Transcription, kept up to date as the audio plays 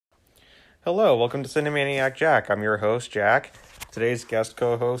Hello, welcome to Cinemaniac Jack. I'm your host, Jack. Today's guest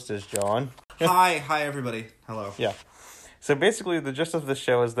co-host is John. Hi everybody. Hello. Yeah. So basically, the gist of this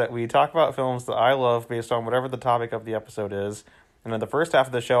show is that we talk about films that I love based on whatever the topic of the episode is. And in the first half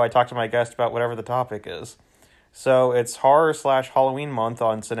of the show, I talk to my guest about whatever the topic is. So it's horror/Halloween month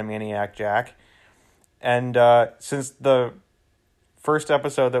on Cinemaniac Jack. And since the first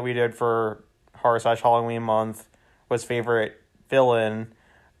episode that we did for horror/Halloween month was favorite villain,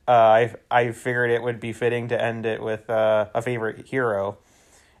 I figured it would be fitting to end it with a favorite hero.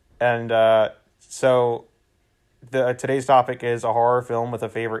 And so today's topic is a horror film with a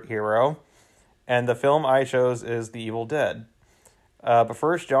favorite hero. And the film I chose is The Evil Dead. But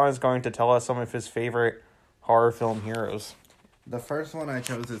first, John is going to tell us some of his favorite horror film heroes. The first one I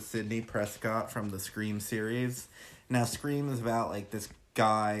chose is Sidney Prescott from the Scream series. Now, Scream is about, this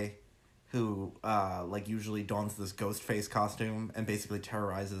guy who, usually dons this ghost face costume and basically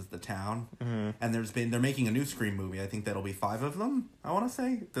terrorizes the town. Mm-hmm. And they're making a new Scream movie. I think that'll be 5 of them, I want to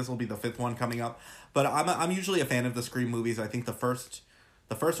say. This will be the 5th one coming up. But I'm usually a fan of the Scream movies. I think the first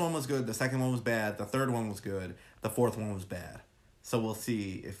one was good, the second one was bad, the third one was good, the fourth one was bad. So we'll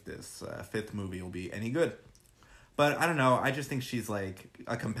see if this 5th movie will be any good. But I don't know, I just think she's, a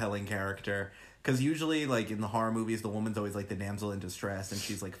compelling character. Because usually, in the horror movies, the woman's always, the damsel in distress, and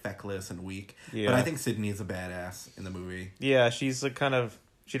she's, feckless and weak. Yeah. But I think Sydney is a badass in the movie. Yeah, she's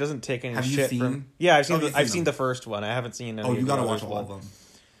she doesn't take any shit seen? from... Yeah, I've seen the first one. I haven't seen any you gotta watch all of them.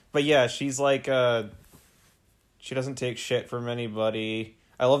 But yeah, she's she doesn't take shit from anybody.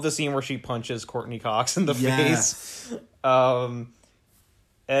 I love the scene where she punches Courtney Cox in the face.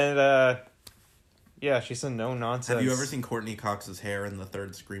 Yeah, she's a no-nonsense. Have you ever seen Courtney Cox's hair in the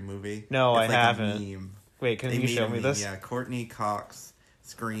 3rd Scream movie? No, I haven't. A meme. Wait, can you show me this? Yeah, Courtney Cox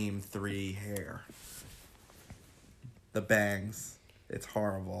Scream 3 hair. The bangs. It's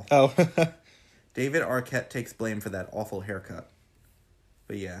horrible. Oh. David Arquette takes blame for that awful haircut.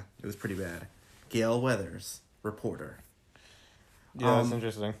 But yeah, it was pretty bad. Gail Weathers, reporter. Yeah, that's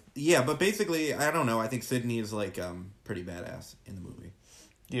interesting. Yeah, but basically, I don't know. I think Sydney is, pretty badass in the movie.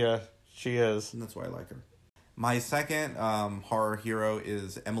 Yeah. She is. And that's why I like her. My second horror hero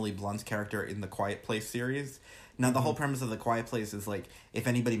is Emily Blunt's character in the Quiet Place series. Now, the whole premise of the Quiet Place is, if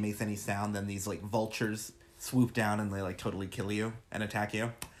anybody makes any sound, then these, vultures swoop down and they, totally kill you and attack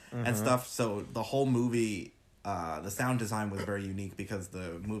you and stuff. So the whole movie, the sound design was very unique because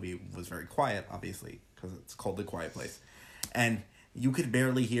the movie was very quiet, obviously, because it's called The Quiet Place. And you could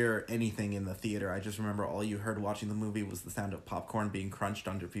barely hear anything in the theater. I just remember all you heard watching the movie was the sound of popcorn being crunched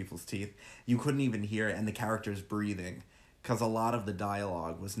under people's teeth. You couldn't even hear it, and the characters breathing, because a lot of the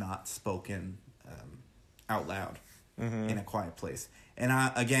dialogue was not spoken out loud in A Quiet Place. And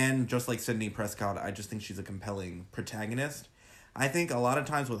again, just like Sidney Prescott, I just think she's a compelling protagonist. I think a lot of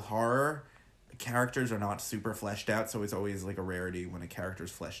times with horror, characters are not super fleshed out, so it's always a rarity when a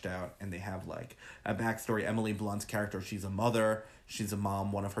character's fleshed out and they have a backstory. Emily Blunt's character, she's a mother, she's a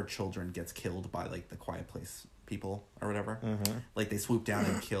mom, one of her children gets killed by the Quiet Place people or whatever. They swoop down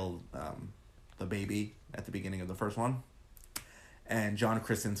and kill the baby at the beginning of the first one. And John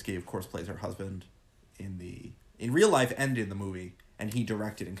Krasinski, of course, plays her husband in real life and in the movie, and he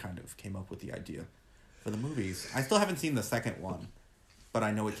directed and kind of came up with the idea for the movies. I still haven't seen the second one, but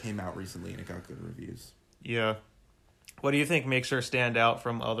I know it came out recently and it got good reviews. Yeah. What do you think makes her stand out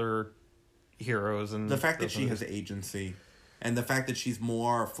from other heroes? And the fact that she has agency, and the fact that she's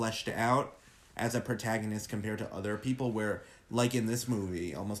more fleshed out as a protagonist compared to other people, where, in this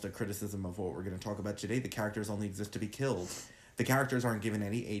movie, almost a criticism of what we're going to talk about today, the characters only exist to be killed. The characters aren't given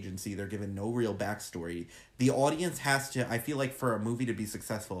any agency. They're given no real backstory. The audience has to, I feel for a movie to be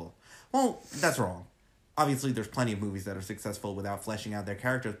successful, well, that's wrong. Obviously, there's plenty of movies that are successful without fleshing out their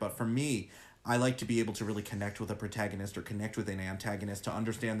characters, but for me, I like to be able to really connect with a protagonist or connect with an antagonist, to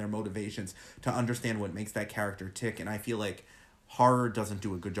understand their motivations, to understand what makes that character tick, and I feel horror doesn't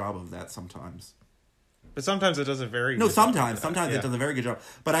do a good job of that sometimes. But sometimes it does a very good job. Sometimes it does a very good job.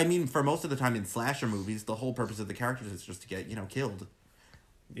 But I mean, for most of the time in slasher movies, the whole purpose of the characters is just to get, killed.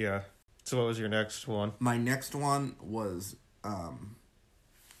 Yeah. So what was your next one? My next one was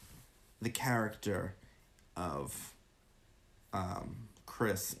the character of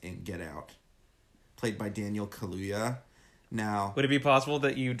Chris in Get Out, played by Daniel Kaluuya. Now, would it be possible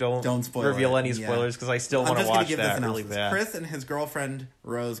that you don't reveal any spoilers? Because I still want to watch that really bad. Chris and his girlfriend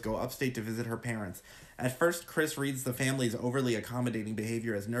Rose go upstate to visit her parents. At first, Chris reads the family's overly accommodating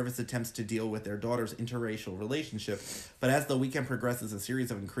behavior as nervous attempts to deal with their daughter's interracial relationship. But as the weekend progresses, a series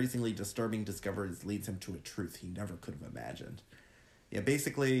of increasingly disturbing discoveries leads him to a truth he never could have imagined. Yeah,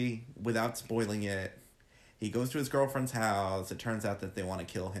 basically, without spoiling it, he goes to his girlfriend's house. It turns out that they want to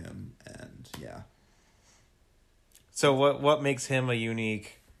kill him, and and yeah. So what makes him a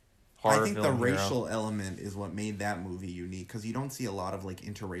unique horror I think the villain hero? racial element is what made that movie unique, because you don't see a lot of like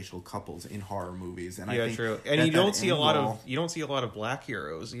interracial couples in horror movies, and I think true. And you don't see a lot of black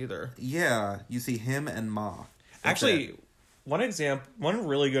heroes either. Yeah, you see him and Ma. That's Actually, it. one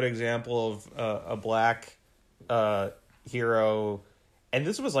really good example of a black hero, and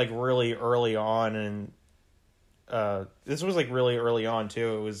this was like really early on, and this was like really early on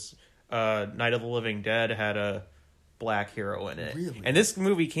too. It was Night of the Living Dead had a black hero in it. Really? And this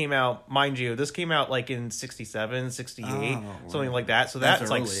movie came out, mind you, this came out like in 67, 68, something like that. So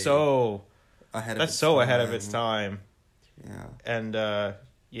that's like early. so ahead of its time. Yeah. And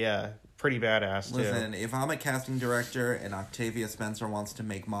yeah, pretty badass too. Listen, if I'm a casting director and Octavia Spencer wants to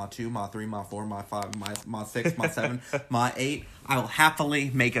make Ma 2, Ma 3, Ma 4, Ma 5, Ma 6, Ma 7, Ma 8, I will happily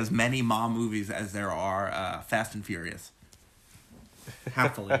make as many Ma movies as there are Fast and Furious.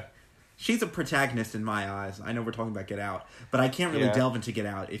 Happily. She's a protagonist in my eyes. I know we're talking about Get Out, but I can't really delve into Get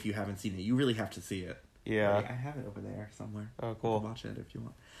Out if you haven't seen it. You really have to see it. Yeah. I have it over there somewhere. Oh, cool. You can watch it if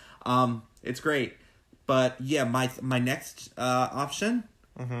you want. It's great. But yeah, my next option,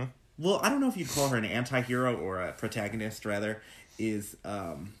 well, I don't know if you'd call her an anti-hero or a protagonist, rather, is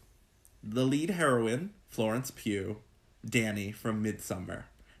the lead heroine, Florence Pugh, Dani from Midsommar,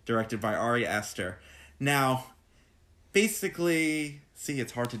 directed by Ari Aster. Now, basically, see,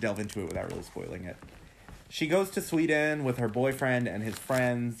 it's hard to delve into it without really spoiling it. She goes to Sweden with her boyfriend and his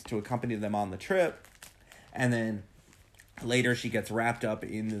friends to accompany them on the trip, and then later she gets wrapped up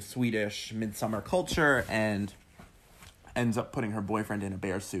in the Swedish midsummer culture and ends up putting her boyfriend in a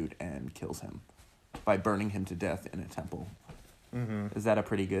bear suit and kills him by burning him to death in a temple. Mm-hmm. Is that a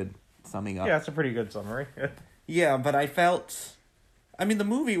pretty good summing up? Yeah, it's a pretty good summary. Yeah, but I mean, the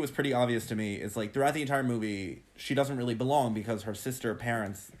movie was pretty obvious to me. It's like, throughout the entire movie, she doesn't really belong because her sister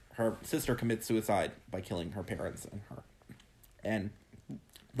commits suicide by killing her parents and her. And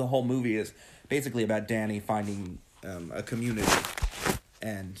the whole movie is basically about Dani finding a community.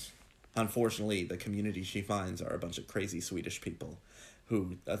 And unfortunately, the community she finds are a bunch of crazy Swedish people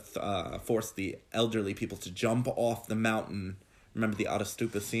who force the elderly people to jump off the mountain. Remember the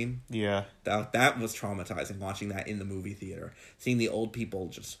Autostupa scene? Yeah. That was traumatizing, watching that in the movie theater. Seeing the old people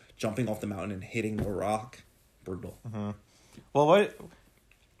just jumping off the mountain and hitting the rock. Brutal. Mm-hmm. Well,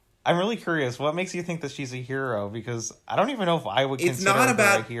 I'm really curious. What makes you think that she's a hero? Because I don't even know if I would consider her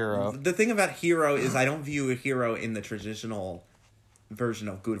a hero. The thing about hero is I don't view a hero in the traditional version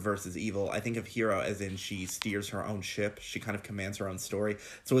of good versus evil. I think of hero as in she steers her own ship. She kind of commands her own story.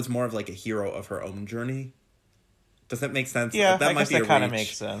 So it's more of like a hero of her own journey. Does that make sense? Yeah, that I guess that kind of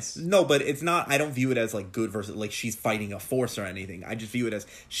makes sense. No, but it's not. I don't view it as like good versus like she's fighting a force or anything. I just view it as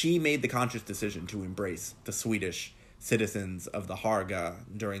she made the conscious decision to embrace the Swedish citizens of the Harga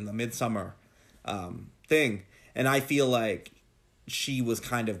during the midsummer thing, and I feel like she was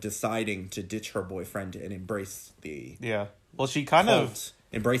kind of deciding to ditch her boyfriend and embrace the Well, she kind of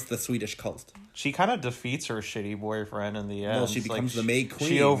embrace the Swedish cult. She kind of defeats her shitty boyfriend in the end. Well, she becomes the May Queen.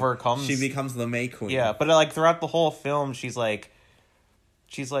 She overcomes. She becomes the May Queen. Yeah, but like throughout the whole film, she's like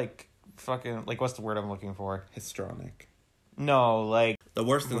fucking, like, what's the word I'm looking for? Histrionic. No, like the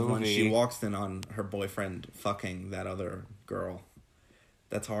worst is when she walks in on her boyfriend fucking that other girl.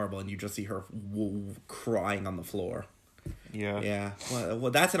 That's horrible, and you just see her crying on the floor. Yeah.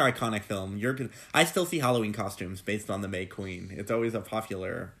 Well, that's an iconic film. I still see Halloween costumes based on the May Queen. It's always a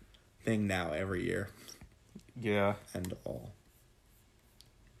popular thing now every year. Yeah. And all.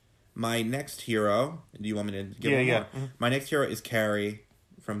 My next hero. Do you want me to give one more? Mm-hmm. My next hero is Carrie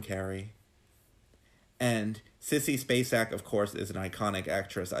from Carrie. And Sissy Spacek, of course, is an iconic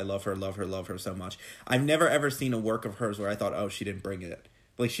actress. I love her so much. I've never ever seen a work of hers where I thought, oh, she didn't bring it.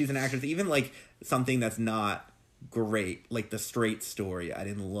 Like, she's an actress. Even like something that's not great, like The Straight Story. I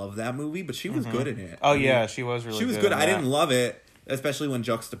didn't love that movie, but she was good in it. Oh, yeah, she was really good. She was good. I didn't love it, especially when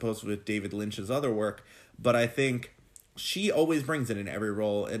juxtaposed with David Lynch's other work, but I think she always brings it in every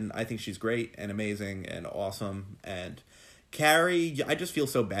role, and I think she's great and amazing and awesome. And Carrie, I just feel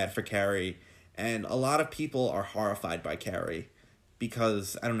so bad for Carrie, and a lot of people are horrified by Carrie.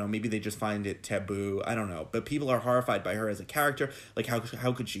 Because, I don't know, maybe they just find it taboo. I don't know. But people are horrified by her as a character. Like, how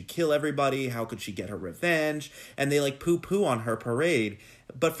could she kill everybody? How could she get her revenge? And they, like, poo-poo on her parade.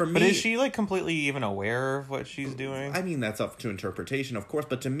 But for me... But is she, like, completely even aware of what she's doing? I mean, that's up to interpretation, of course.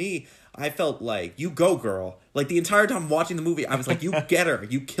 But to me, I felt like, you go, girl. Like, the entire time watching the movie, I was like, you get her.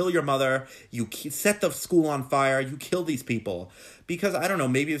 You kill your mother. You set the school on fire. You kill these people. Because, I don't know,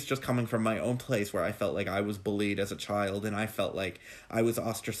 maybe it's just coming from my own place where I felt like I was bullied as a child. And I felt like I was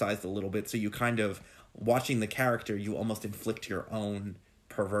ostracized a little bit. So you kind of, watching the character, you almost inflict your own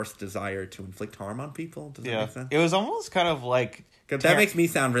perverse desire to inflict harm on people. Does that Yeah. make sense? It was almost kind of like... That makes me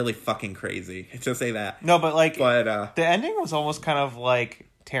sound really fucking crazy to say that. No, but like... But the ending was almost kind of like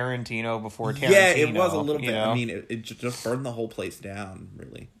Tarantino before Tarantino. yeah, it was a little bit. You know? I mean, it just burned the whole place down,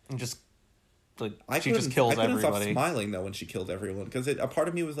 really. And just... Like, I she just kills I couldn't everybody. stop smiling though when she killed everyone because a part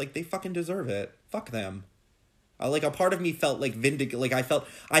of me was like, they fucking deserve it. Fuck them. Like a part of me felt like like I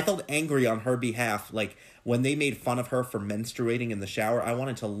felt angry on her behalf. Like when they made fun of her for menstruating in the shower, I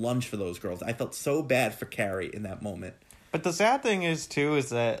wanted to lunge for those girls. I felt so bad for Carrie in that moment. But the sad thing is too is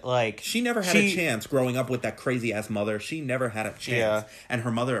that like she never had a chance growing up with that crazy ass mother. She never had a chance. Yeah. And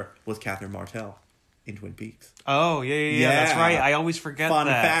her mother was Catherine Martell in Twin Peaks. Oh yeah. That's right. I always forget Fun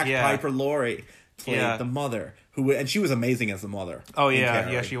that. fact: yeah. Piper Laurie played the mother, and she was amazing as the mother. Oh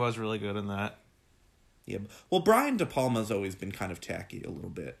yeah, she was really good in that. Yeah, well, Brian De Palma's always been kind of tacky a little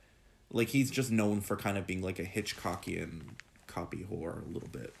bit. Like he's just known for kind of being like a Hitchcockian copy whore a little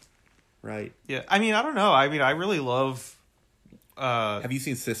bit, right? Yeah, I mean, I don't know. I mean, I really love. Have you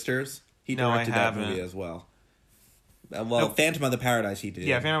seen Sisters? He No, I directed that haven't. movie as well. Nope. Phantom of the Paradise he did.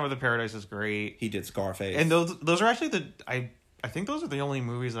 Yeah, Phantom of the Paradise is great. He did Scarface, and those are actually I think those are the only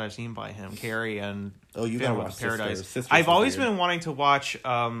movies that I've seen by him. Carrie and you Phantom gotta of the watch Paradise. Sisters. I've always been wanting to watch.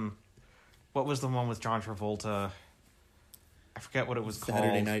 What was the one with John Travolta? I forget what it was called.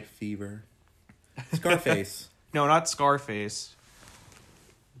 Saturday Night Fever. Scarface. No, not Scarface.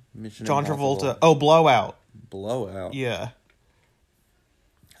 Mission John Impossible. Travolta. Oh, Blowout. Blowout. Yeah.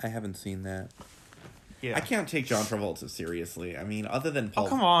 I haven't seen that. Yeah. I can't take John Travolta seriously. I mean, other than Pulp... Oh,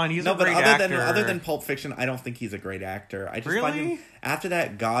 come on. He's a great actor. Other than Pulp Fiction, I don't think he's a great actor. I just find him... After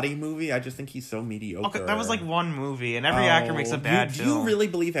that Gotti movie, I just think he's so mediocre. Okay, that was like one movie, and every actor makes a bad film. Do you really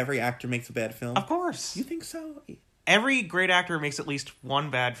believe every actor makes a bad film? Of course. You think so? Every great actor makes at least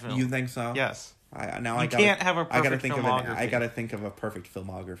one bad film. You think so? Yes. I can't have a perfect filmography. I gotta think of a perfect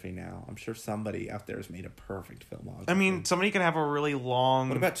filmography now. I'm sure somebody out there has made a perfect filmography. I mean, somebody can have a really long...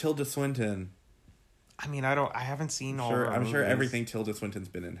 What about Tilda Swinton? I mean, I haven't seen all of her I'm sure movies. everything Tilda Swinton's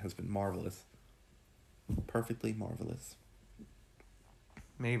been in has been marvelous. Perfectly marvelous.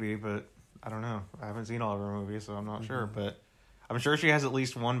 Maybe, but I don't know. I haven't seen all of her movies, so I'm not sure. But I'm sure she has at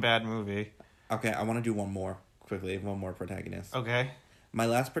least one bad movie. Okay, I want to do one more quickly. One more protagonist. Okay. My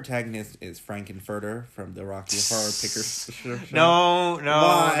last protagonist is Frankenfurter from the Rocky Horror Picture Show. No,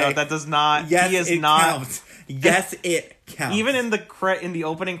 that does not. Yes, he is it not. counts. Yes, it counts. Even in the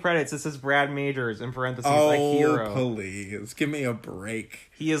opening credits, it says Brad Majors in parentheses, oh, a hero. Please give me a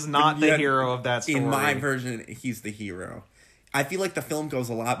break. He is not the hero of that story. In my version, he's the hero. I feel like the film goes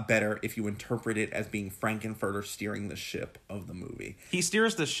a lot better if you interpret it as being Frankenfurter steering the ship of the movie. He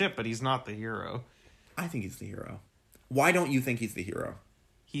steers the ship, but he's not the hero. I think he's the hero. Why don't you think he's the hero?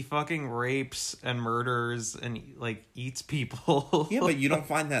 He fucking rapes and murders and like eats people. Yeah, but you don't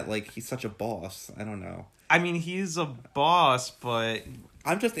find that like he's such a boss. I don't know. I mean, he's a boss, but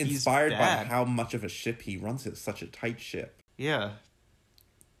I'm just inspired by bad. how much of a ship he runs. It's such a tight ship. Yeah.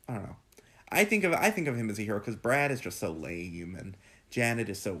 I don't know. I think of him as a hero because Brad is just so lame and Janet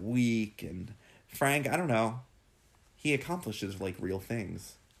is so weak and Frank, I don't know. He accomplishes like real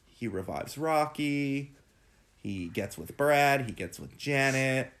things. He revives Rocky. He gets with Brad. He gets with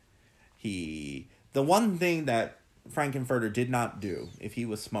Janet. The one thing that Frankenfurter did not do, if he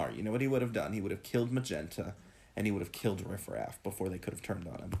was smart, you know what he would have done? He would have killed Magenta, and he would have killed Riff Raff before they could have turned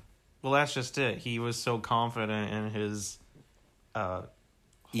on him. Well, that's just it. He was so confident in his hold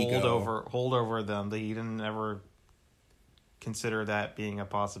over them that he didn't ever consider that being a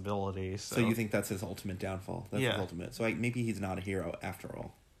possibility. So you think that's his ultimate downfall? That's yeah. his ultimate. So maybe he's not a hero after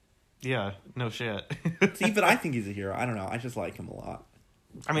all. Yeah, no shit. See, but I think he's a hero. I don't know. I just like him a lot.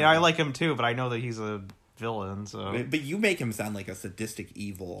 I mean, I like him too, but I know that he's a villain, so... But you make him sound like a sadistic,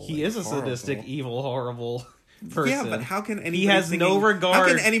 evil... He is a sadistic, evil, horrible person. Yeah, but how can anybody... He has no regard... How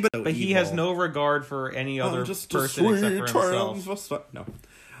can anybody... But he has no regard for any other person except for himself.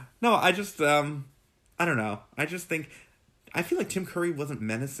 No, I just... I don't know. I just think... I feel like Tim Curry wasn't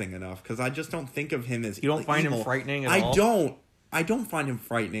menacing enough, because I just don't think of him as You don't find evil. him frightening at all? I don't find him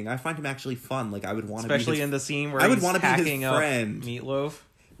frightening. I find him actually fun. Like, I would want to be Especially in the scene where I would he's want to be hacking his up friend. Meatloaf.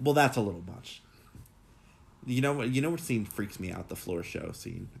 Well, that's a little much. You know what scene freaks me out? The floor show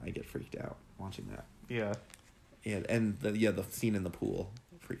scene. I get freaked out watching that. Yeah. And the scene in the pool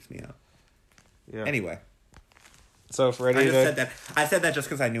freaks me out. Yeah. Anyway. So I said that just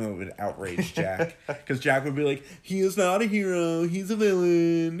because I knew it would outrage Jack. Because Jack would be like, he is not a hero. He's a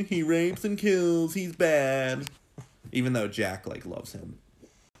villain. He rapes and kills. He's bad. Even though Jack, like, loves him.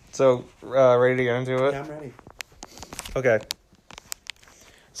 So, ready to get into it? Yeah, I'm ready. Okay.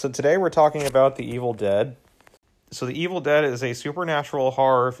 So today we're talking about The Evil Dead. So The Evil Dead is a supernatural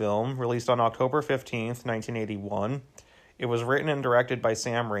horror film released on October 15th, 1981. It was written and directed by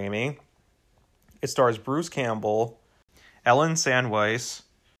Sam Raimi. It stars Bruce Campbell, Ellen Sandweiss,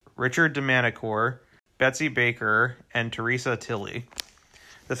 Richard DeManicore, Betsy Baker, and Teresa Tilly.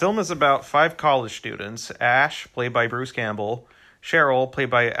 The film is about 5 college students: Ash, played by Bruce Campbell; Cheryl, played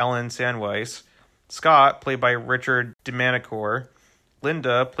by Ellen Sandweiss; Scott, played by Richard DeManicore;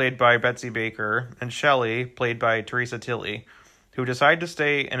 Linda, played by Betsy Baker; and Shelley, played by Teresa Tilly, who decide to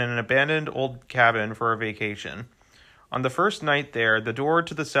stay in an abandoned old cabin for a vacation. On the first night there, the door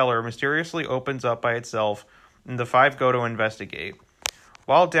to the cellar mysteriously opens up by itself, and the 5 go to investigate.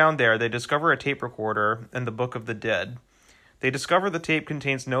 While down there, they discover a tape recorder and the Book of the Dead. They discover the tape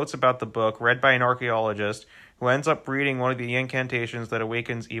contains notes about the book read by an archaeologist who ends up reading one of the incantations that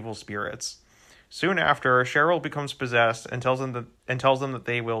awakens evil spirits. Soon after, Cheryl becomes possessed and tells them that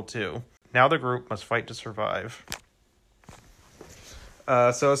they will too. Now the group must fight to survive.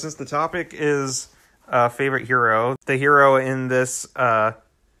 So since the topic is favorite hero, the hero in this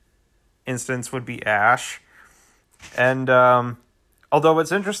instance would be Ash. And although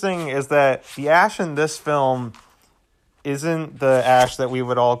what's interesting is that the Ash in this film isn't the Ash that we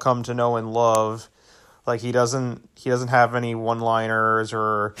would all come to know and love. Like he doesn't have any one-liners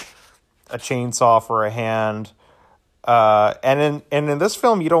or a chainsaw for a hand. And in this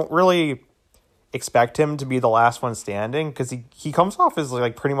film, you don't really expect him to be the last one standing, because he comes off as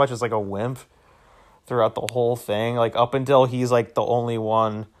like pretty much as like a wimp throughout the whole thing, like up until he's like the only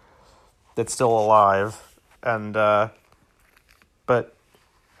one that's still alive. And but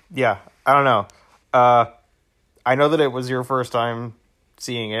yeah, I don't know. I know that it was your first time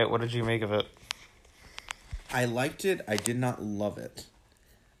seeing it. What did you make of it? I liked it. I did not love it.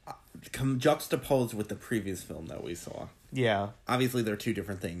 Juxtaposed with the previous film that we saw. Yeah. Obviously, they're 2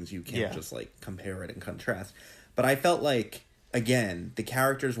 different things. You can't just, like, compare it and contrast. But I felt like, again, the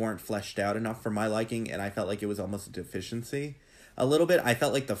characters weren't fleshed out enough for my liking, and I felt like it was almost a deficiency. A little bit. I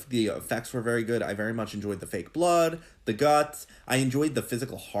felt like the effects were very good. I very much enjoyed the fake blood, the guts. I enjoyed the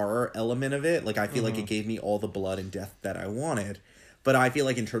physical horror element of it. Like, I feel like it gave me all the blood and death that I wanted. But I feel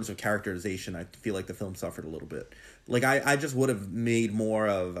like in terms of characterization, I feel like the film suffered a little bit. Like, I just would have made more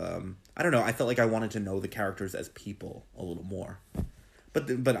of, I don't know, I felt like I wanted to know the characters as people a little more.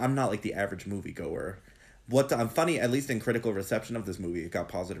 But I'm not like the average moviegoer. I'm funny, at least in critical reception of this movie, it got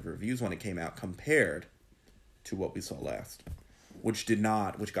positive reviews when it came out compared to what we saw last. Which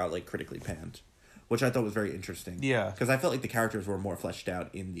got like critically panned. Which I thought was very interesting. Yeah. Because I felt like the characters were more fleshed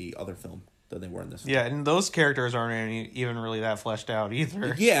out in the other film than they were in this film. Yeah, and those characters aren't even really that fleshed out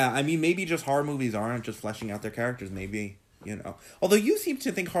either. Yeah, I mean, maybe just horror movies aren't just fleshing out their characters. Maybe, you know. Although you seem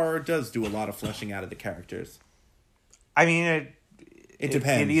to think horror does do a lot of fleshing out of the characters. I mean, it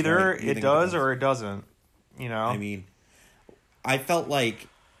depends. It either right? it does or it doesn't. You know? I mean, I felt like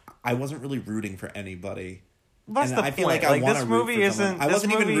I wasn't really rooting for anybody. That's and the I feel point. like I want to root for someone. I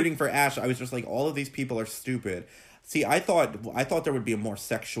wasn't even rooting for Ash. I was just like, all of these people are stupid. See, I thought there would be a more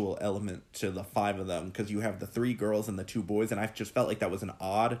sexual element to the 5 of them, because you have the 3 girls and the 2 boys, and I just felt like that was an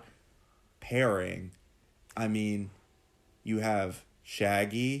odd pairing. I mean, you have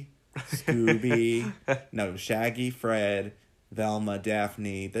Shaggy, Scooby, Shaggy, Fred, Velma,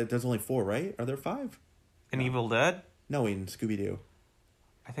 Daphne. There's only 4, right? Are there 5? In Evil Dead? No, in Scooby-Doo.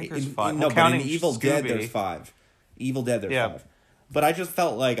 I think there's 5. No, but in Evil Dead, there's 5. Evil Dead, there's 5. But I just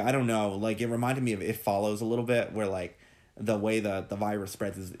felt like, I don't know, like, it reminded me of It Follows a little bit, where, like, the way the virus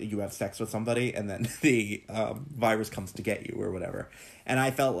spreads is you have sex with somebody, and then the virus comes to get you, or whatever. And I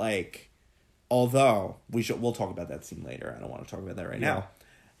felt like, although, we'll talk about that scene later, I don't want to talk about that right now.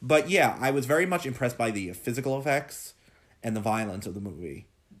 But yeah, I was very much impressed by the physical effects and the violence of the movie.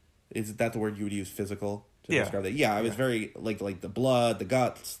 Is that the word you would use, physical? To describe that. Yeah, I was very, like the blood, the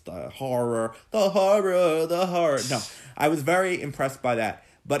guts, the horror. No, I was very impressed by that.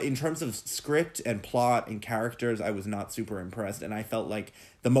 But in terms of script and plot and characters, I was not super impressed. And I felt like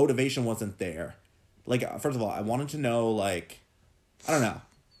the motivation wasn't there. Like, first of all, I wanted to know, like, I don't know.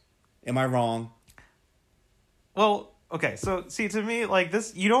 Am I wrong? Well, okay, so, see, to me, like,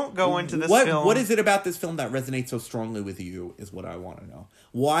 this, you don't go into this film... What is it about this film that resonates so strongly with you, is what I want to know.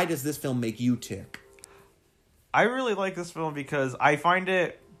 Why does this film make you tick? I really like this film because I find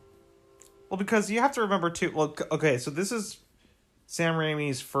it... Well, because you have to remember, too... Well, okay, so this is Sam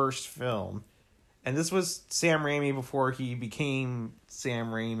Raimi's first film. And this was Sam Raimi before he became Sam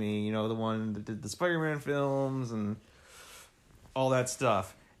Raimi. You know, the one that did the Spider-Man films and all that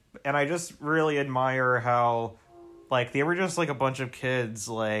stuff. And I just really admire how... Like, they were just, like, a bunch of kids,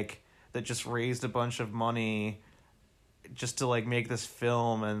 like, that just raised a bunch of money just to, like, make this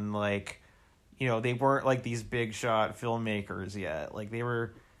film and, like... they weren't like these big shot filmmakers yet. Like they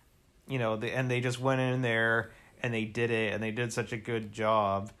were, and they just went in there and they did it, and they did such a good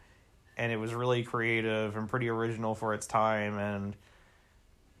job, and it was really creative and pretty original for its time. And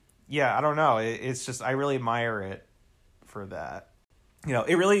yeah, I don't know. It's just, I really admire it for that.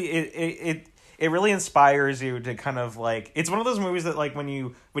 It really inspires you to kind of like, it's one of those movies that like when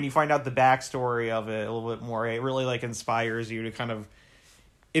you find out the backstory of it a little bit more, it really like inspires you to kind of,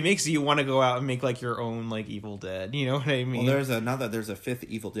 it makes you want to go out and make like your own like Evil Dead. You know what I mean? Well, there's a fifth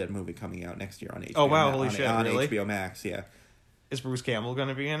Evil Dead movie coming out next year on HBO. Oh wow, holy shit! On really? HBO Max, yeah. Is Bruce Campbell going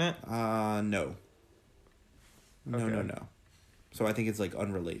to be in it? No. Okay. No. So I think it's like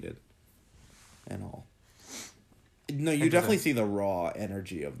unrelated and all. No, you definitely see the raw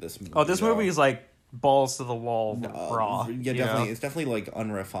energy of this movie. Oh, this movie is like balls to the wall raw. Yeah, definitely. It's definitely like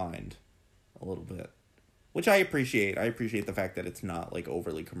unrefined a little bit, which I appreciate. I appreciate the fact that it's not like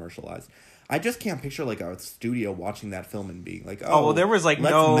overly commercialized. I just can't picture like a studio watching that film and being like, well, there was like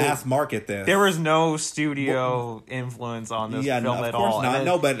let's mass market this. There was no studio influence on this film at all. Of course not.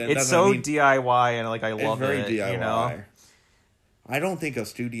 No, but it's so DIY, and like I love it. It's very DIY. You know? I don't think a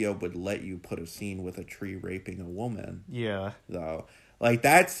studio would let you put a scene with a tree raping a woman. Yeah. Though. Like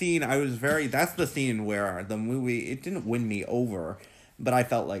that scene, that's the scene where the movie, it didn't win me over, but I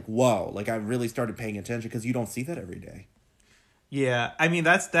felt like, whoa, like I really started paying attention because you don't see that every day. Yeah, I mean,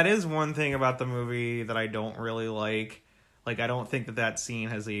 that is one thing about the movie that I don't really like. Like, I don't think that scene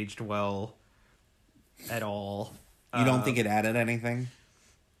has aged well at all. You don't think it added anything?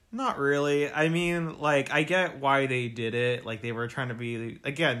 Not really. I mean, like, I get why they did it. Like, they were trying to be,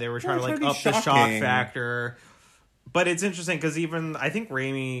 again, they were trying to, like, up the shock factor. But it's interesting, because even, I think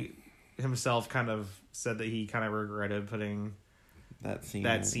Raimi himself kind of said that he kind of regretted putting that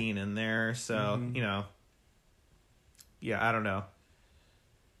scene in there. So, yeah, I don't know.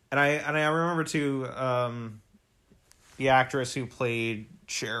 And I remember, too, the actress who played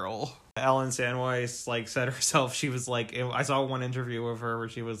Cheryl, Ellen Sandweiss, like, said herself, she was like, I saw one interview of her where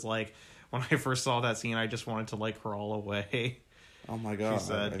she was like, when I first saw that scene, I just wanted to, like, crawl away. Oh my god. She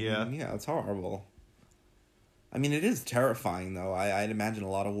said, I mean, yeah, it's horrible. I mean, it is terrifying, though. I'd imagine a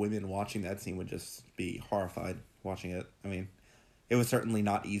lot of women watching that scene would just be horrified watching it. I mean, it was certainly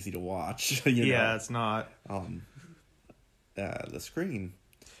not easy to watch. Yeah, it's not. The screen.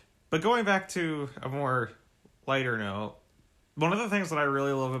 But going back to a more lighter note, one of the things that I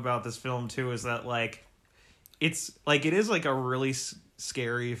really love about this film, too, is that, like, it's, like, it is, like, a really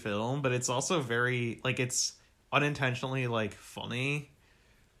scary film, but it's also very, like, it's unintentionally, like, funny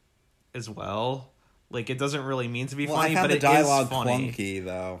as well. Like, it doesn't really mean to be funny, but it is funny. I found the dialogue clunky,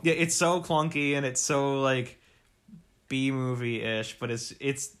 though. Yeah, it's so clunky, and it's so, like, B-movie-ish, but it's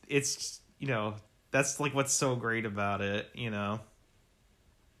that's, like, what's so great about it,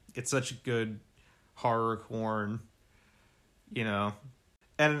 It's such good horror corn,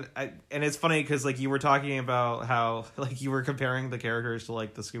 And it's funny because, like, you were talking about how, like, you were comparing the characters to,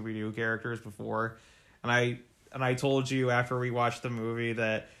 like, the Scooby-Doo characters before, and I told you after we watched the movie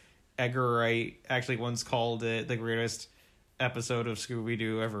that Edgar Wright actually once called it the greatest episode of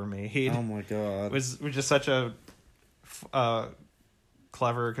Scooby-Doo ever made. Oh my god. Which is such a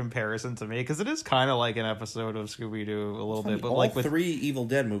clever comparison to me, because it is kind of like an episode of Scooby-Doo a little bit. But all like three Evil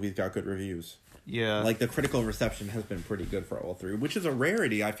Dead movies got good reviews. Yeah. Like, the critical reception has been pretty good for all three, which is a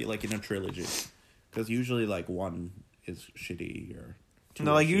rarity, I feel like, in a trilogy. Because usually, like, one is shitty or two.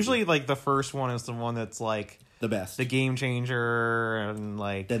 No, like, usually, like, the first one is the one that's, like, the best, the game changer, and,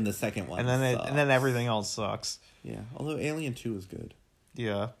 like, then the second one, and then everything else sucks. Yeah, although Alien 2 is good.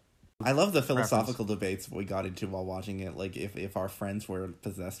 Yeah. I love the philosophical debates we got into while watching it. Like, if our friends were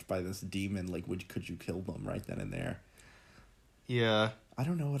possessed by this demon, like, could you kill them right then and there? Yeah. I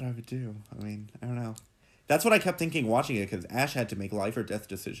don't know what I would do. I mean, I don't know. That's what I kept thinking watching it, because Ash had to make life or death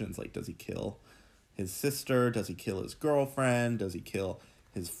decisions. Like, does he kill his sister? Does he kill his girlfriend? Does he kill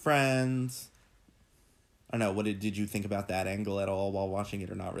his friends? I don't know. Did you think about that angle at all while watching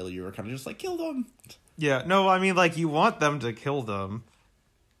it, or not really? You were kind of just like, kill them. Yeah. No, I mean, like, you want them to kill them.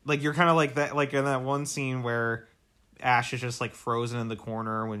 Like, you're kind of like that, like in that one scene where Ash is just, like, frozen in the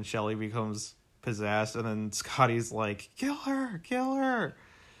corner when Shelly becomes possessed, and then Scotty's like, kill her.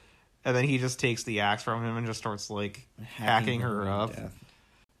 And then he just takes the axe from him and just starts, like, hacking her up.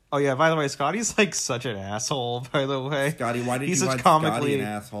 Oh, yeah, by the way, Scotty's, like, such an asshole, by the way. Scotty, why did you find Scotty an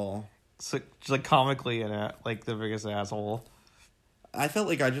asshole? Like, comically like, the biggest asshole. I felt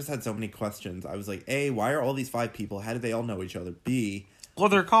like I just had so many questions. I was like, A, why are all these 5 people? How do they all know each other? B, well,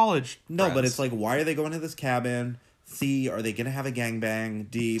 they're college friends. But it's like, why are they going to this cabin? C, are they going to have a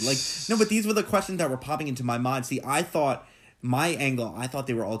gangbang? D, like, no, but these were the questions that were popping into my mind. See, I thought My angle, I thought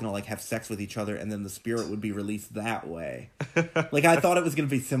they were all gonna like have sex with each other, and then the spirit would be released that way. Like I thought it was gonna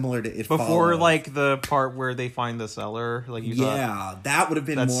be similar to It Before Follows. like the part where they find the cellar, like you thought. Yeah, that would have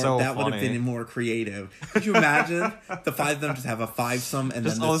been That's more. so That would have funny. been more creative. Could you imagine the five of them just have a fivesome, and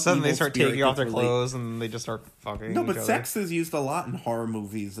Just then all of a this sudden they evil start spirit taking off their gets released? clothes and they just start fucking. No, but each other. sex is used a lot in horror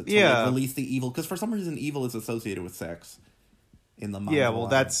movies to Yeah. like, release the evil, because for some reason evil is associated with sex. In the Yeah, manga well,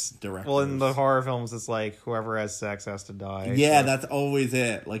 that's directors. well in the horror films. It's like whoever has sex has to die. Yeah, so- that's always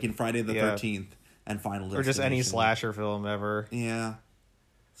it. Like in Friday the Yeah. 13th and Final Destination. or just any slasher film ever. Yeah.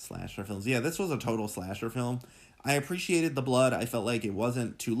 Slasher films. Yeah, this was a total slasher film. I appreciated the blood. I felt like it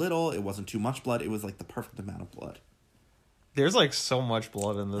wasn't too little. It wasn't too much blood. It was like the perfect amount of blood. There's like so much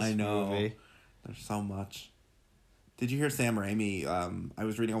blood in this I know. movie. There's so much. Did you hear Sam Raimi? I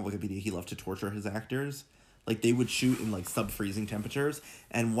was reading on Wikipedia. He loved to torture his actors. Like they would shoot in like sub-freezing temperatures,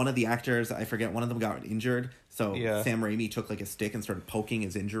 and one of the actors, I forget, one of them got injured. So Yeah. Sam Raimi took like a stick and started poking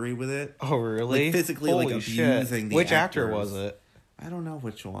his injury with it. Oh really? Like, physically, like, Holy abusing shit. the Which actor actors. was it? I don't know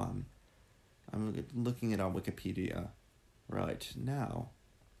which one. I'm looking it on Wikipedia right now.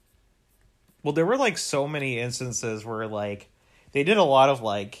 Well, there were like so many instances where like they did a lot of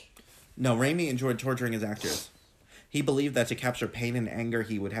like No, Raimi enjoyed torturing his actors. He believed that to capture pain and anger,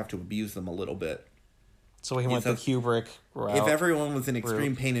 he would have to abuse them a little bit. so he went the says, Kubrick route. If everyone was in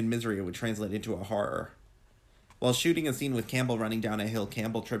extreme pain and misery, it would translate into a horror. While shooting a scene with Campbell running down a hill,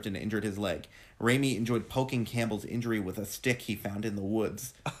 Campbell tripped and injured his leg. Raimi enjoyed poking Campbell's injury with a stick he found in the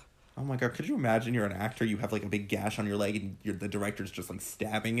woods. Oh my god, could you imagine you're an actor, you have like a big gash on your leg, and the director's just like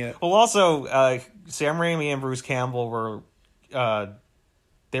stabbing it? Well, also Sam Raimi and Bruce Campbell were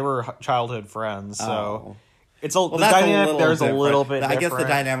they were childhood friends, so Oh. it's the that's dynamic there's different. a little bit I different. guess the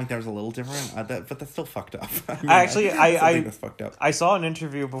dynamic there's a little different, but that's still fucked up. I mean, Actually, still think that's fucked up. I saw an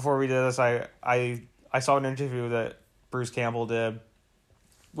interview before we did this. I saw an interview that Bruce Campbell did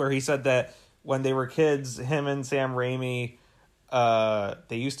where he said that when they were kids, him and Sam Raimi,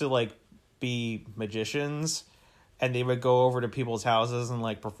 they used to like be magicians, and they would go over to people's houses and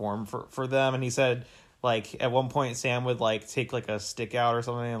like perform for them. And he said like at one point Sam would like take like a stick out or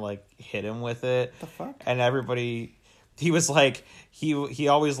something and like hit him with it. The fuck? And everybody, he was like he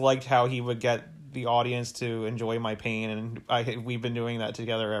always liked how he would get the audience to enjoy my pain, and we've been doing that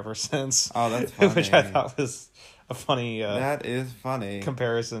together ever since. Oh, that's Which I funny. thought was a funny That is funny.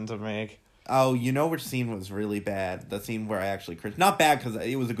 comparison to make. Oh, you know which scene was really bad? The scene where I actually cringed. Not bad because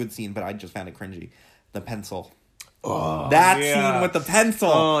it was a good scene, but I just found it cringy. The pencil. Oh, That yeah. scene with the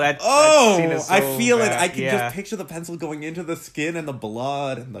pencil. Oh, that scene is so I feel it. bad. I can Yeah. just picture the pencil going into the skin and the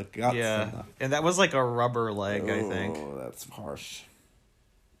blood and the guts. Yeah, And and that was like a rubber leg, the... I think. Oh, that's harsh.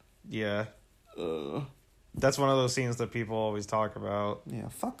 Yeah, Ugh. that's one of those scenes that people always talk about. Yeah,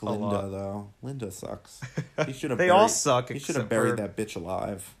 fuck lot. Linda though. Linda sucks. He should have. They all suck He should have except buried for- that bitch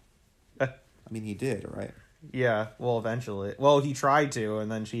alive. I mean, he did, right? Yeah, well, eventually. Well, he tried to,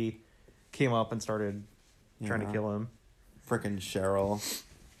 and then she came up and started trying to Yeah. kill him. Frickin' Cheryl.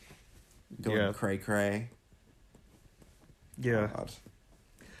 Going Yeah. cray cray. Yeah. God.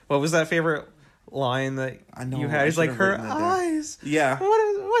 What was that favorite line that I know, you I had? He's like, should've her written that down. eyes. Yeah.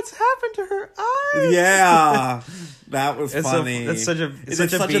 What's happened to her eyes? Yeah, that was It's funny. it's such a It's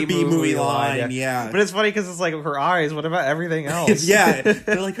such a B movie line. Yeah, But it's funny because it's like her eyes. What about everything else? yeah.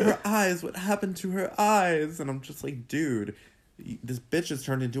 They're like, her eyes. What happened to her eyes? And I'm just like, dude, this bitch has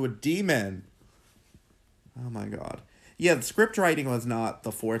turned into a demon. Oh my god. Yeah, the script writing was not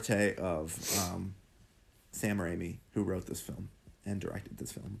the forte of Sam Raimi, who wrote this film and directed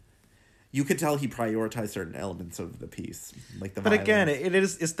this film. You could tell he prioritized certain elements of the piece, like the. But again,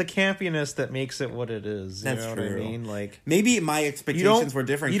 violence. it's the campiness that makes it what it is. You That's know true. what I mean? Like, maybe my expectations were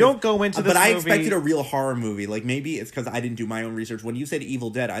different. You don't go into this but I movie- expected a real horror movie. Like maybe it's because I didn't do my own research. When you said Evil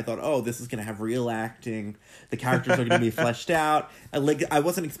Dead, I thought, oh, this is gonna have real acting. The characters are gonna be fleshed out. I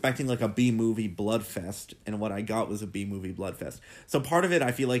wasn't expecting like a B movie bloodfest, and what I got was a B movie bloodfest. So part of it,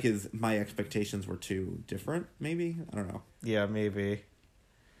 I feel like, is my expectations were too different. Maybe I don't know. yeah, maybe.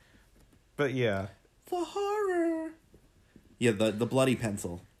 But yeah, The horror. Yeah, the bloody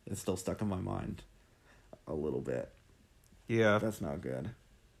pencil is still stuck in my mind a little bit. yeah. That's not good.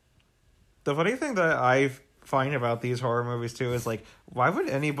 The funny thing that I find about these horror movies too is like, why would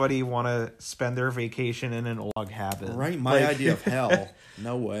anybody want to spend their vacation in an log cabin? Right, my Like, idea of hell.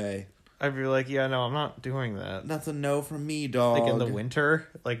 No way. I'd be like, yeah, no, I'm not doing that. That's a no from me, dog. Like in the winter,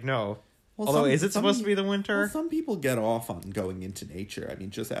 like no. Well, Although, some- is it some- supposed to be the winter? Well, some people get off on going into nature. I mean,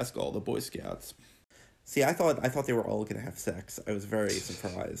 just ask all the Boy Scouts. See, I thought they were all gonna have sex. I was very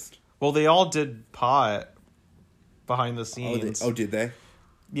surprised. Well, they all did pot behind the Oh, scenes. did they?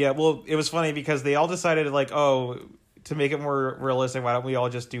 Yeah, well, it was funny because they all decided like, oh, to make it more realistic, why don't we all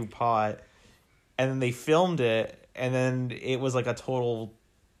just do pot? And then they filmed it, and then it was like a total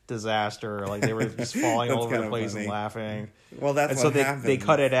disaster. Like they were just falling all over the place and laughing. Well, that's and what so happened. they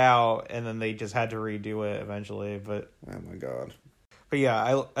cut it out, and then they just had to redo it eventually. But oh my god. But yeah,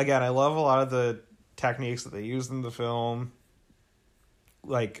 I love a lot of the techniques that they used in the film.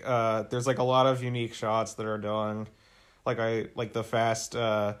 Like there's like a lot of unique shots that are done. Like I like the fast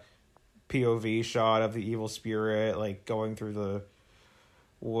POV shot of the evil spirit like going through the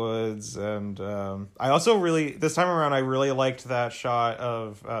woods, and I also really this time around I really liked that shot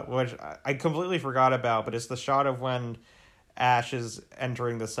of which I completely forgot about, but it's the shot of when Ash is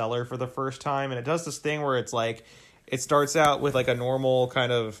entering the cellar for the first time, and it does this thing where it's like it starts out with like a normal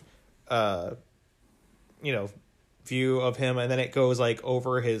kind of view of him, and then it goes like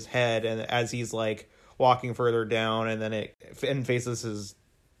over his head, and as he's like walking further down, and then it faces his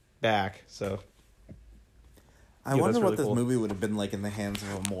back. So I wonder what this movie would have been like in the hands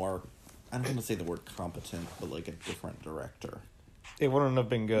of a more, I don't want to say the word competent, but like a different director. It wouldn't have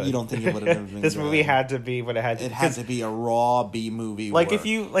been good. You don't think it would have been This good? movie had to be what it had to. It had to be a raw B movie. Like if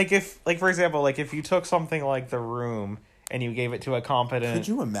you for example, like if you took something like The Room and you gave it to a competent could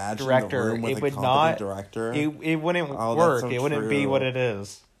you imagine director, The Room with it a would competent not director? It wouldn't Oh, work. that's so It wouldn't be true. what it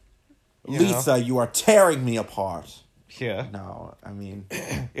is. Lisa, you are tearing me apart. Yeah. No, I mean,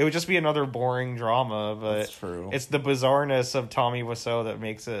 It would just be another boring drama, but that's true. it's the bizarreness of Tommy Wiseau that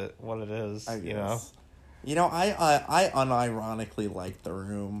makes it what it is. I guess. You know. You know, I unironically like The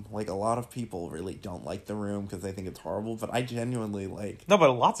Room. Like, a lot of people really don't like The Room because they think it's horrible, but I genuinely like... No,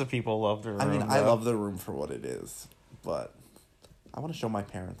 but lots of people love The Room. I mean, I love The Room for what it is, but I want to show my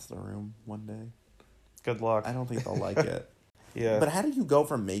parents The Room one day. Good luck. I don't think they'll like it. Yeah. But how do you go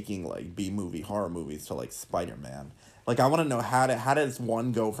from making, like, B-movie horror movies to, like, Spider-Man? Like, I want to know how does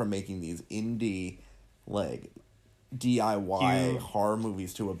one go from making these indie, like, DIY horror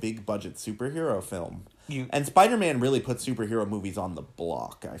movies to a big-budget superhero film? And Spider-Man really put superhero movies on the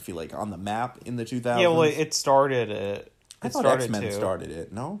block, I feel like, on the map in the 2000s. Yeah, well, it started it. I thought X-Men started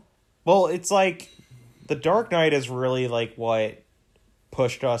it, no? Well, it's like, The Dark Knight is really, like, what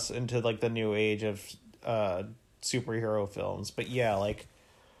pushed us into, like, the new age of superhero films. But yeah, like,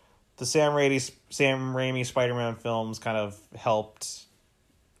 the Sam Raimi Spider-Man films kind of helped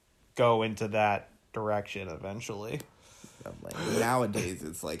go into that direction eventually. Like, nowadays,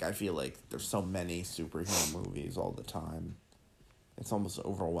 it's like, I feel like there's so many superhero movies all the time. It's almost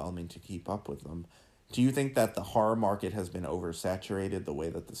overwhelming to keep up with them. Do you think that the horror market has been oversaturated the way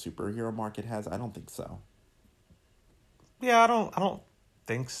that the superhero market has? I don't think so. Yeah, I don't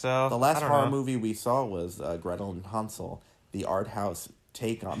think so. The last horror movie we saw was Gretel and Hansel, the art house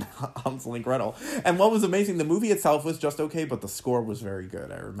take on Hansel and Gretel. And what was amazing, the movie itself was just okay, but the score was very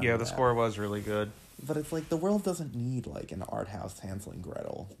good. I remember. Yeah, the score was really good. But it's like the world doesn't need like an art house Hansel and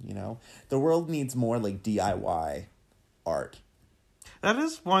Gretel, you know? The world needs more like DIY art. That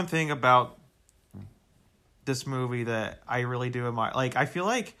is one thing about this movie that I really do admire. Like, I feel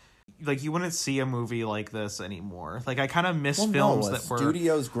like you wouldn't see a movie like this anymore. Like, I kind of miss films that were...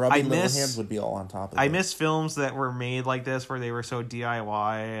 Studios' grubby little hands would be all on top of it. I miss films that were made like this where they were so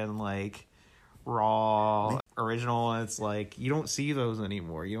DIY and, like, raw, original, and it's like, you don't see those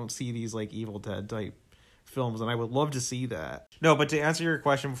anymore. You don't see these, like, Evil Dead type films, and I would love to see that. No, but to answer your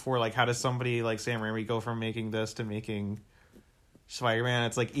question before, like, how does somebody like Sam Raimi go from making this to making Spider-Man?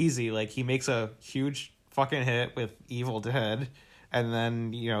 It's, like, easy. Like, he makes a huge fucking hit with Evil Dead, and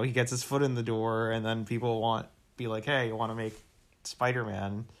then, you know, he gets his foot in the door, and then people be like, hey, you want to make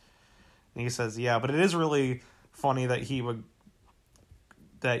Spider-Man? And he says, yeah, but it is really funny that he would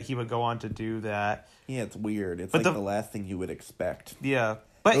go on to do that. Yeah, it's weird. It's like the last thing you would expect. Yeah.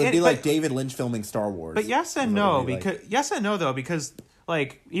 But it would be like David Lynch filming Star Wars. But yes and no, because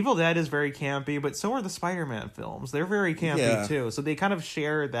like Evil Dead is very campy, but so are the Spider-Man films. They're very campy too. So they kind of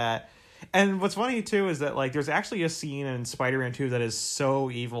share that. And what's funny too is that like there's actually a scene in Spider-Man 2 that is so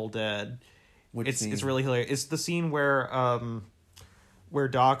Evil Dead. It's really hilarious. It's the scene where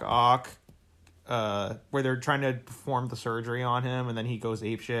Doc Ock where they're trying to perform the surgery on him, and then he goes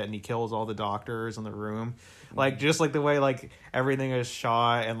apeshit and he kills all the doctors in the room. Like, just like the way like everything is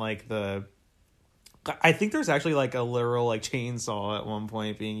shot, and like I think there's actually like a literal like chainsaw at one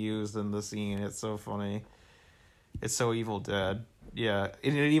point being used in the scene. It's so funny. It's so Evil Dead. Yeah,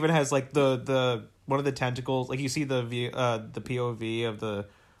 and it even has like the one of the tentacles. Like you see the POV of the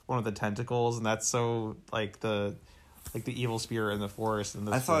one of the tentacles, and that's so like the evil spirit in the forest.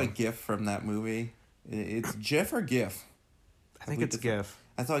 I saw a GIF from that movie. It's GIF or GIF? I think it's GIF.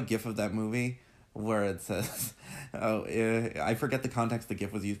 I saw a GIF of that movie where it says, I forget the context the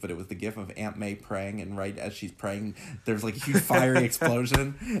GIF was used, but it was the GIF of Aunt May praying, and right as she's praying, there's like a huge fiery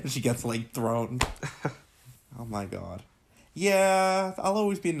explosion, and she gets like thrown. Oh my god. Yeah, I'll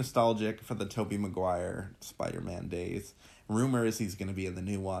always be nostalgic for the Tobey Maguire Spider-Man days. Rumor is he's going to be in the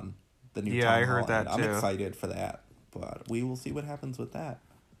new one. The new Tom I heard Holland. that too. I'm excited for that, but we will see what happens with that.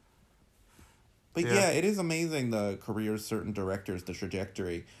 But Yeah. yeah, it is amazing the careers certain directors, the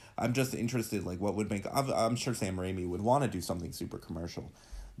trajectory. I'm just interested, like, what would make... I'm sure Sam Raimi would want to do something super commercial.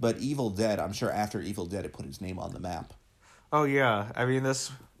 But Evil Dead, I'm sure after Evil Dead, it put his name on the map. Oh, yeah. I mean,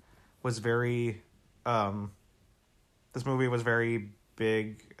 this was very... this movie was very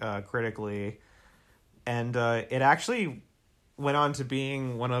big critically. And it actually went on to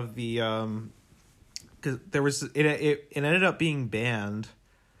being one of the... 'cause there was... It ended up being banned,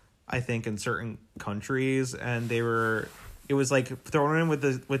 I think, in certain countries, and it was like thrown in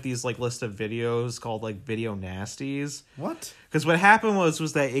with these like list of videos called like video nasties. What? Because what happened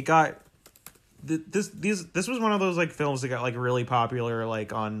was that it got this was one of those like films that got like really popular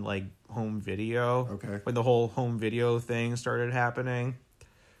like on like home video. Okay. When the whole home video thing started happening,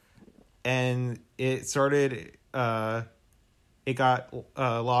 and it started it got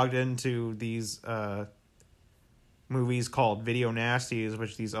logged into these movies called video nasties,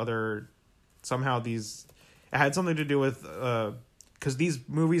 which it had something to do with because these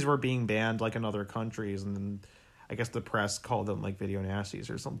movies were being banned like in other countries, and then I guess the press called them like video nasties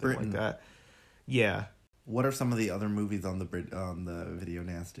or something Britain. like that. Yeah, What are some of the other movies on the video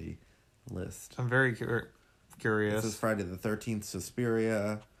nasty list? I'm very curious. This is Friday the 13th,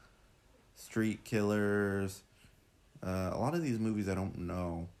 Suspiria, Street Killers. A lot of these movies I don't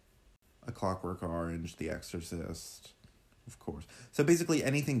know. A Clockwork Orange, The Exorcist, of course. So basically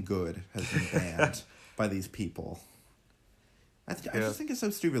anything good has been banned by these people. I just think it's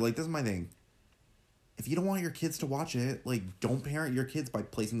so stupid. Like, this is my thing. If you don't want your kids to watch it, like, don't parent your kids by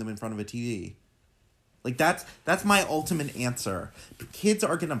placing them in front of a TV. Like, that's my ultimate answer. Kids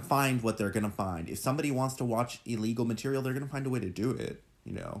are going to find what they're going to find. If somebody wants to watch illegal material, they're going to find a way to do it,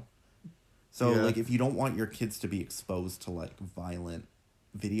 you know? So, Yeah. like, if you don't want your kids to be exposed to, like, violent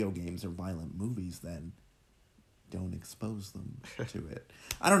video games or violent movies, then don't expose them to it.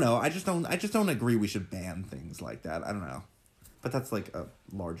 I don't know. I just don't agree we should ban things like that. I don't know. But that's like a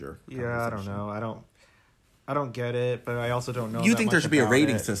larger Yeah, I don't conversation. know. I don't get it, but I also don't know. You that think there much should be a about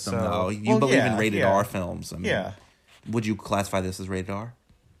rating it, system, so- though. You Well, believe yeah, in rated yeah. R films. I mean, Yeah. Would you classify this as rated R?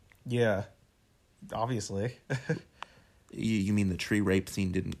 Yeah, obviously. You mean the tree rape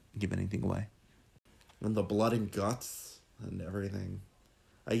scene didn't give anything away? And the blood and guts and everything.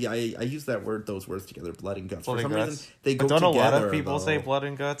 I use those words together, blood and guts. Blood For and some guts. reason, they go But don't together. a lot of people say though. blood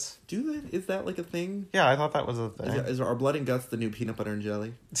and guts? Do they? Is that like a thing? Yeah, I thought that was a thing. Are blood and guts the new peanut butter and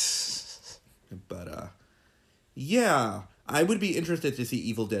jelly? But yeah, I would be interested to see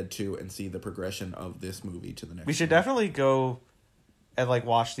Evil Dead 2 and see the progression of this movie to the next. We should one. definitely go and like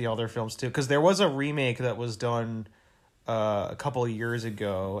watch the other films too, because there was a remake that was done a couple of years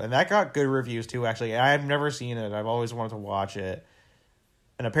ago, and that got good reviews too. Actually, I've never seen it. I've always wanted to watch it,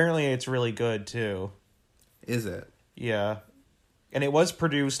 and apparently it's really good too. Is it? Yeah, and it was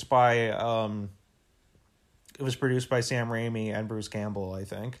produced by Sam Raimi and Bruce Campbell, I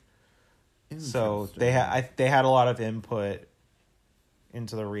think. So they had a lot of input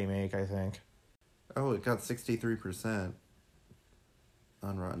into the remake, I think. Oh, it got 63%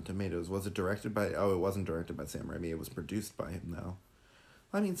 on Rotten Tomatoes. Was it directed by... Oh, it wasn't directed by Sam Raimi. It was produced by him, though.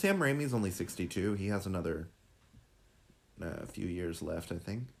 I mean, Sam Raimi's only 62. He has another few years left, I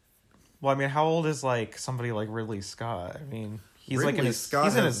think. Well, I mean, how old is like somebody like Ridley Scott? I mean, he's Ridley like in his Scott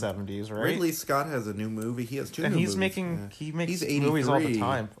he's in has- his 70s, right? Ridley Scott has a new movie. He has two and new he's movies. making Yeah. he makes He's movies all the 83.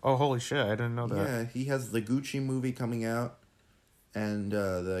 time. Oh, holy shit! I didn't know that. Yeah, he has the Gucci movie coming out, and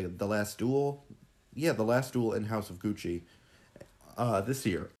the Last Duel. Yeah, the Last Duel and House of Gucci, this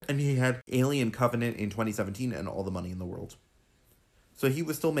year. And he had Alien Covenant in 2017 and All the Money in the World. So he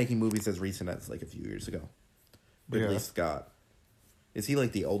was still making movies as recent as like a few years ago. Ridley Yeah. Scott. Is he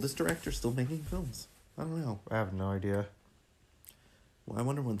like the oldest director still making films? I don't know. I have no idea. Well, I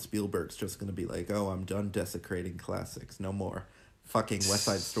wonder when Spielberg's just going to be like, oh, I'm done desecrating classics. No more. Fucking West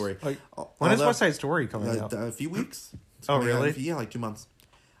Side Story. Like, when is Although- West Side Story coming out? A few weeks. It's Oh, coming out in really? yeah, like 2 months.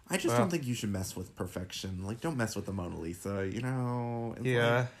 I just Wow. don't think you should mess with perfection. Like, don't mess with the Mona Lisa, you know? It's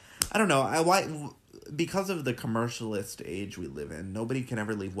Yeah. like- I don't know. Because of the commercialist age we live in, nobody can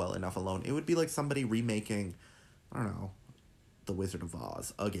ever leave well enough alone. It would be like somebody remaking, I don't know, The Wizard of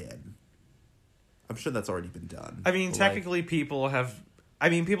Oz again. I'm sure that's already been done. I mean, But, technically, people have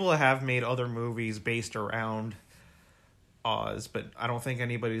made other movies based around Oz, but I don't think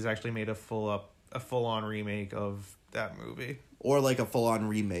anybody's actually made a full a full-on remake of that movie. Or like a full-on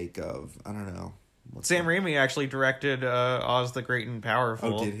remake of, I don't know. Sam Raimi actually directed Oz the Great and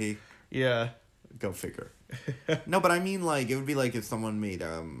Powerful. Oh, did he? Yeah. Go figure. No, but I mean, like, it would be like if someone made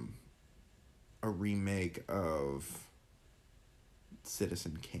a remake of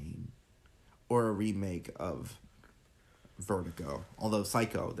Citizen Kane. Or a remake of Vertigo. Although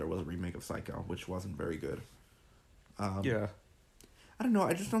Psycho, there was a remake of Psycho, which wasn't very good. Yeah. I don't know,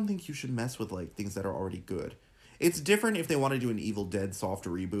 I just don't think you should mess with, like, things that are already good. It's different if they want to do an Evil Dead soft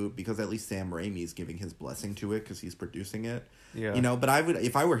reboot, because at least Sam Raimi's giving his blessing to it, because he's producing it. Yeah. You know, but I would,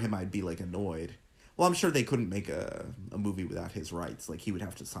 if I were him, I'd be, like, annoyed. Well, I'm sure they couldn't make a movie without his rights. Like, he would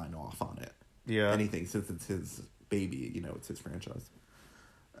have to sign off on it. Yeah. Anything, since it's his baby, you know, it's his franchise.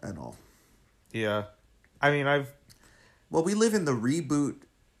 And all. Yeah. I mean, Well, we live in the reboot,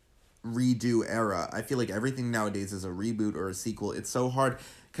 redo era. I feel like everything nowadays is a reboot or a sequel. It's so hard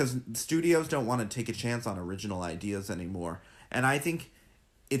because studios don't want to take a chance on original ideas anymore. And I think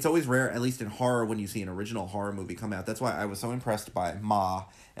it's always rare, at least in horror, when you see an original horror movie come out. That's why I was so impressed by Ma,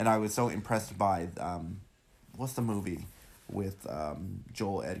 and I was so impressed by, what's the movie with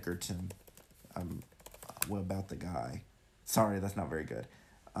Joel Edgerton? What about the guy? Sorry, that's not very good.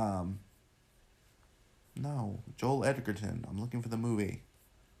 No, Joel Edgerton. I'm looking for the movie.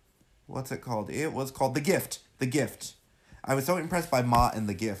 What's it called? It was called The Gift. The Gift. I was so impressed by Ma and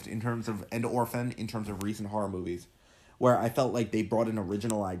The Gift in terms of, and Orphan in terms of recent horror movies, where I felt like they brought an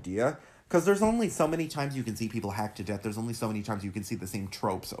original idea. Because there's only so many times you can see people hacked to death. There's only so many times you can see the same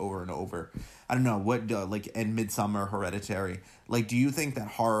tropes over and over. I don't know, what, like, and Midsommar, Hereditary. Like, do you think that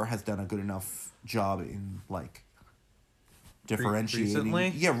horror has done a good enough job in, like, differentiating? Recently?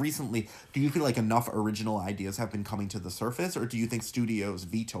 Yeah, recently. Do you feel like enough original ideas have been coming to the surface, or do you think studios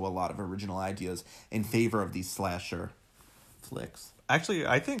veto a lot of original ideas in favor of these slasher flicks? actually,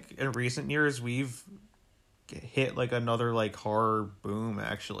 I think in recent years we've hit like another like horror boom.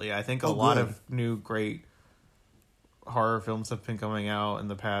 Actually, I think a lot good. of new great horror films have been coming out in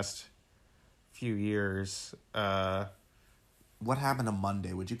the past few years. What Happened to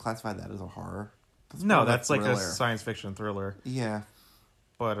Monday? Would you classify that as a horror? No, that's like a thriller. science fiction thriller. Yeah.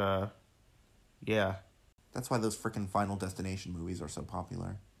 But yeah. That's why those freaking Final Destination movies are so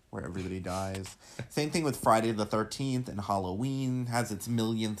popular, where everybody dies. Same thing with Friday the 13th, and Halloween has its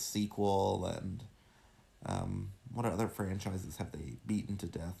millionth sequel, and what other franchises have they beaten to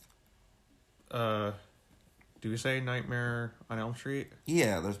death? Do we say Nightmare on Elm Street?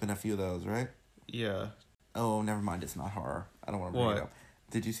 Yeah, there's been a few of those, right? Yeah. Oh, never mind, it's not horror. I don't want to bring What? it up.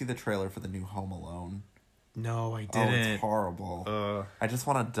 Did you see the trailer for the new Home Alone? No, I Oh, didn't. it's horrible. I just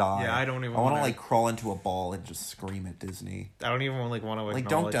want to die. Yeah, I don't even I want to wanna- like crawl into a ball and just scream at Disney. I don't even like want to Like,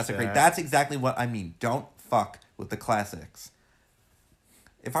 don't acknowledge desecrate. that. That's exactly what I mean. Don't fuck with the classics.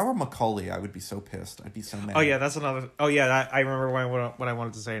 If I were Macaulay, I would be so pissed. I'd be so mad. Oh yeah, that's another. Oh yeah, I remember what I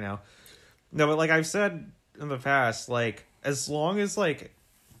wanted to say now. No, but like I've said in the past, like as long as like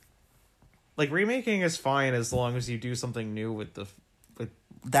remaking is fine as long as you do something new with the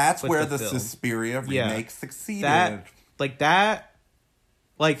That's with where the the film. Suspiria Yeah. remake succeeded.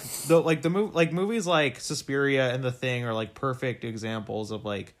 Movies like Suspiria and The Thing are like perfect examples of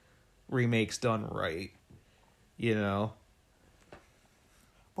like remakes done right. You know,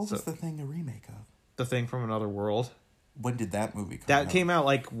 What was the thing a remake of? The Thing from Another World. When did that movie come That out? came out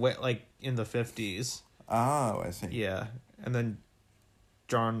like in the 50s. Oh, I see. Yeah, and then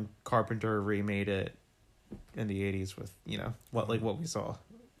John Carpenter remade it in the 80s with what we saw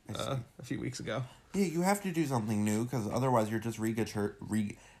a few weeks ago. Yeah, you have to do something new, because otherwise you're just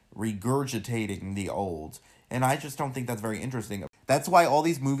regurgitating the old. And I just don't think that's very interesting. That's why all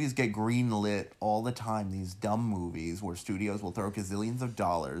these movies get greenlit all the time, these dumb movies where studios will throw gazillions of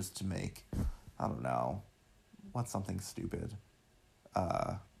dollars to make, I don't know, what's something stupid?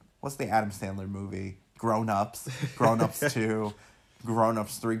 What's the Adam Sandler movie? Grown Ups. Grown Ups 2. Grown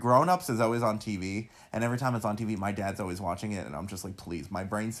Ups 3. Grown Ups is always on TV, and every time it's on TV, my dad's always watching it, and I'm just like, please, my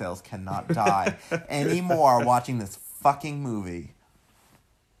brain cells cannot die anymore watching this fucking movie.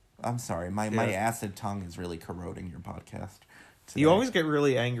 I'm sorry, my acid tongue is really corroding your podcast today. You always get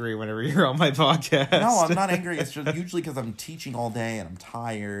really angry whenever you're on my podcast. No, I'm not angry. It's just usually because I'm teaching all day and I'm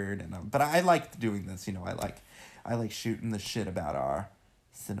tired, but I like doing this. I like shooting the shit about our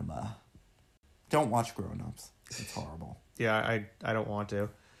cinema. Don't watch Grown Ups. It's horrible. Yeah, I don't want to.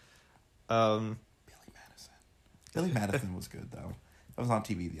 Billy Madison was good though. That was on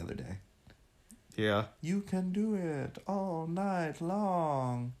TV the other day. Yeah. You can do it all night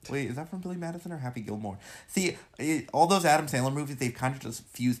long. Wait, is that from Billy Madison or Happy Gilmore? See, all those Adam Sandler movies, they've kind of just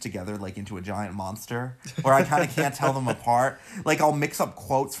fused together like into a giant monster, where I kind of can't tell them apart. Like, I'll mix up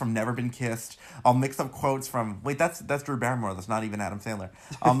quotes from Never Been Kissed. I'll mix up quotes from... Wait, that's Drew Barrymore. That's not even Adam Sandler.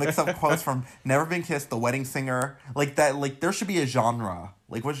 I'll mix up quotes from Never Been Kissed, The Wedding Singer. Like, that. Like, there should be a genre.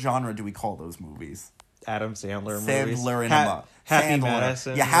 Like, what genre do we call those movies? Adam Sandler movies. Sandler and Happy Sandler.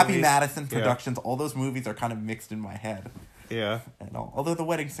 Madison. Yeah, Happy movies. Madison Productions. All those movies are kind of mixed in my head. Yeah. And although The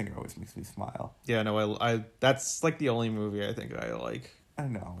Wedding Singer always makes me smile. Yeah, no, I that's like the only movie I think I like I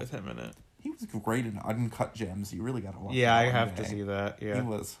know. with him in it. He was great in Uncut Gems. You really got to watch Yeah, I that have one to day. see that. Yeah. He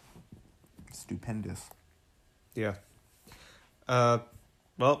was stupendous. Yeah.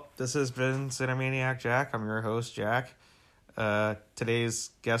 Well, this has been Cinemaniac Jack. I'm your host, Jack.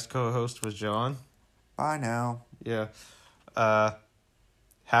 Today's guest co-host was John. Bye now. Yeah.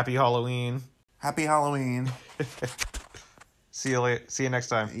 Happy Halloween. Happy Halloween. See you next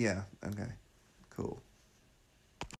time. Yeah, okay. Cool.